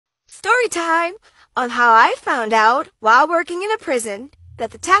Story time on how I found out while working in a prison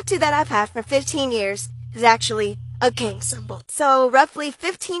that the tattoo that I've had for 15 years is actually a gang symbol. So roughly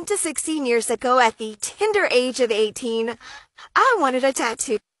 15 to 16 years ago, at the tender age of 18, I wanted a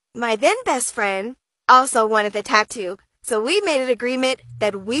tattoo. My then best friend also wanted the tattoo. So we made an agreement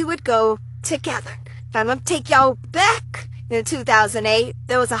that we would go together. I'm gonna take y'all back in 2008.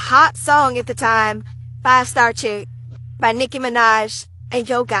 There was a hot song at the time, 5-Star Chick by Nicki Minaj and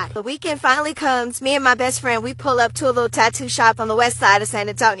Yo Gotti. The weekend finally comes. Me and my best friend, we pull up to a little tattoo shop on the west side of San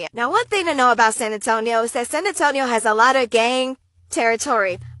Antonio. Now, one thing to know about San Antonio is that San Antonio has a lot of gang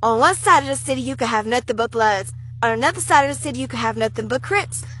territory. On one side of the city, you could have nothing but Bloods. On another side of the city, you could have nothing but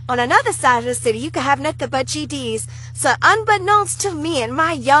Crips. On another side of the city, you could have nothing but GDs. So unbeknownst to me and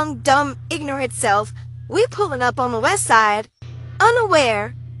my young, dumb, ignorant self, we pulling up on the west side,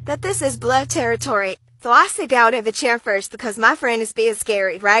 unaware that this is Blood territory. So I sit down in the chair first because my friend is being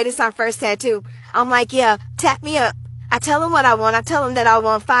scary, right? It's our first tattoo. I'm like, yeah, tap me up. I tell him what I want. I tell him that I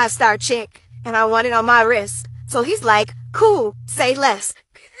want 5-Star Chick and I want it on my wrist. So he's like, cool, say less.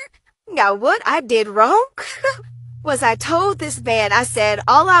 Now what I did wrong was I told this man, I said,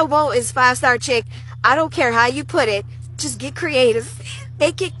 all I want is 5-Star Chick. I don't care how you put it. Just get creative.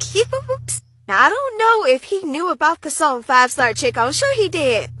 Make it cute. Now I don't know if he knew about the song 5-Star Chick. I'm sure he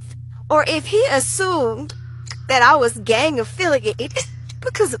did. Or if he assumed that I was gang affiliated,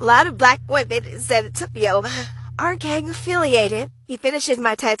 because a lot of black women said to me, yo, are gang affiliated. He finishes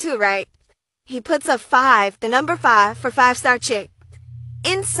my tattoo, right? He puts a 5, the number 5 for 5-Star Chick,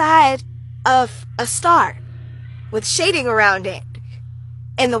 inside of a star with shading around it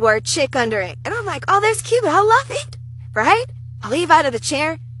and the word chick under it. And I'm like, oh, that's cute. I love it. Right? I leave out of the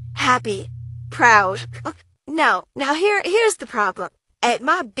chair, happy, proud. Now here's the problem. At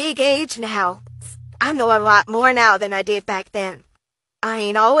my big age now, I know a lot more now than I did back then. I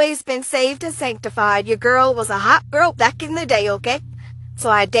ain't always been saved and sanctified. Your girl was a hot girl back in the day, okay?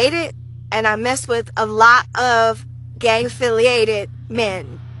 So I dated and I messed with a lot of gang-affiliated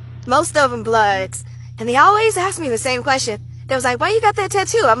men. Most of them Bloods. And they always ask me the same question. They was like, why you got that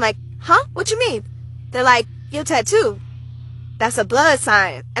tattoo? I'm like, huh? What you mean? They're like, your tattoo, that's a blood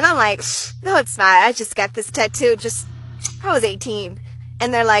sign. And I'm like, no, it's not. I just got this tattoo I was 18.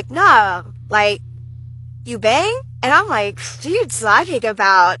 And they're like, nah, like, you bang? And I'm like, what are you talking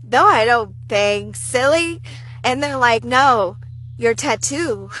about? No, I don't bang, silly. And they're like, no, your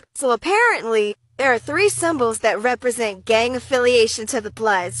tattoo. So apparently, there are 3 symbols that represent gang affiliation to the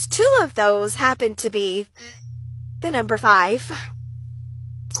Bloods. 2 of those happen to be the number 5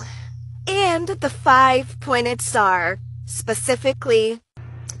 and the 5-pointed star, specifically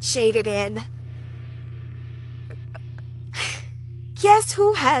shaded in. Guess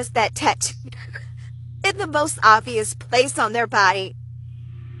who has that tattooed in the most obvious place on their body?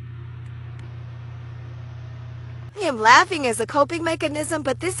 I am laughing as a coping mechanism,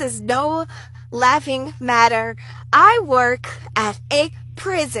 but this is no laughing matter. I work at a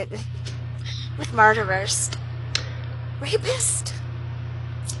prison with murderers, rapists,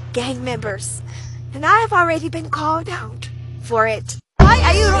 gang members, and I have already been called out for it. Why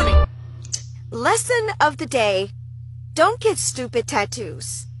are you running? Lesson of the day. Don't get stupid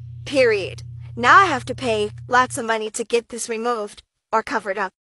tattoos. Period. Now I have to pay lots of money to get this removed or covered up.